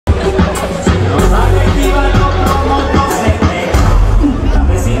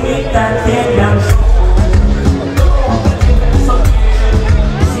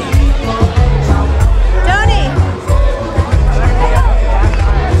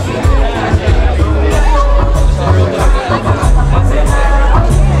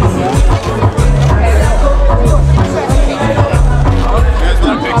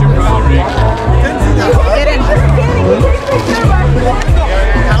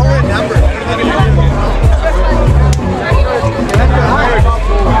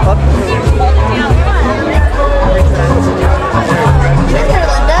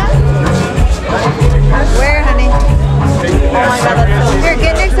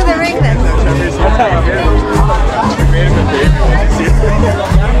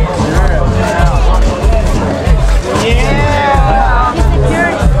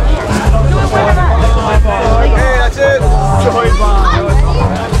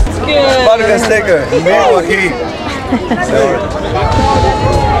Parka sticker. Mío aquí.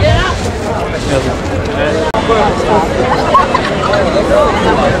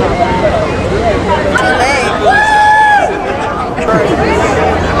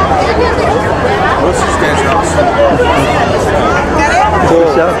 What's this dance house? Good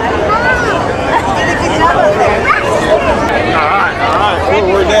shot. Alright.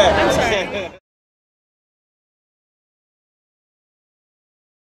 Where's that?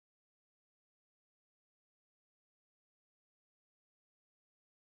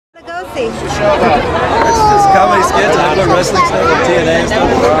 Go see. It's just comedy skits and other wrestling stuff and TNA and stuff.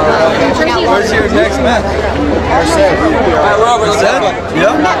 Where's your next match? Robert.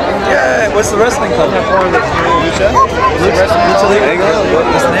 Yep. Yeah. What's the wrestling called? Lucha Libre.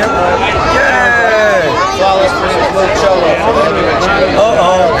 What's the name? Yeah.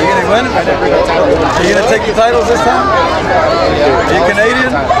 Uh-oh. You gonna win? Are you gonna take the titles this time? Are you Canadian?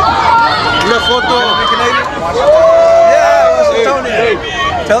 You Canadian? Yeah. Tony.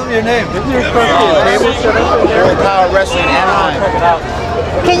 Tell them your name. Power Wrestling Anaheim.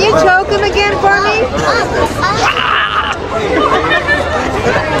 Can you choke him again for me?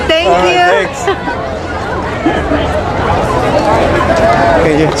 Thank you. Thanks.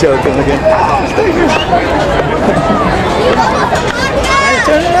 Can you choke him again?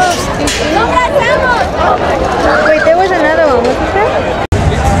 Turn it off. Wait, there was another one.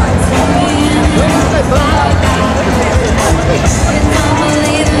 Wasn't there?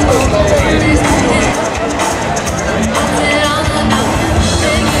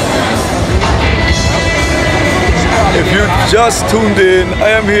 If you just tuned in, I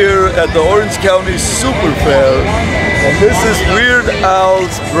am here at the Orange County Superfair, and this is Weird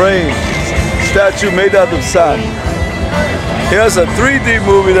Al's brain statue made out of sand. He has a 3D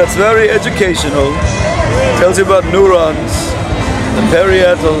movie that's very educational. Tells you about neurons, the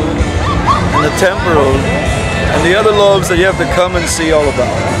parietal, and the temporal, and the other lobes that you have to come and see all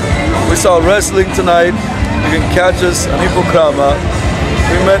about. We saw wrestling tonight. You can catch us on Hippocrama.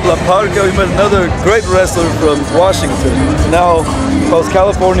 We met Parka. We met another great wrestler from Washington. Now, because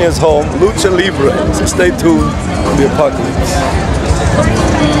California is home, Lucha Libre. So stay tuned for the apocalypse.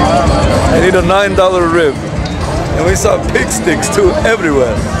 I need a $9 rib. And we saw pig sticks too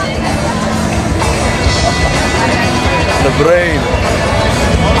everywhere. The brain.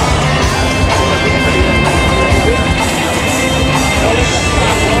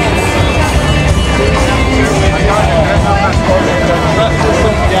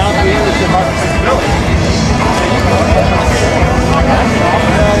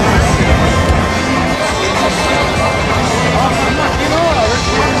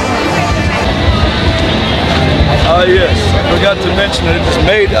 Ah yes, I forgot to mention that it is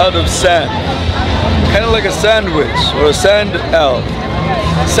made out of sand. Kind of like a sandwich or a sandal.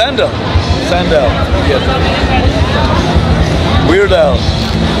 Sandal. Yes. Weird Al,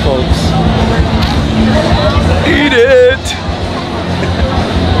 folks. Eat it!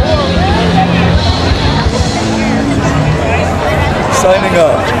 Signing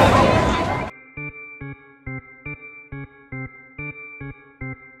off.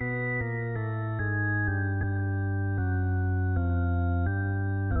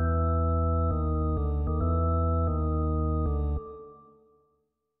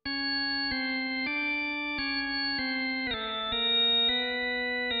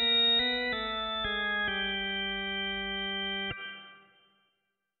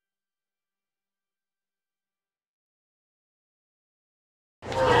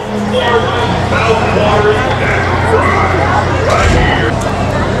 Water.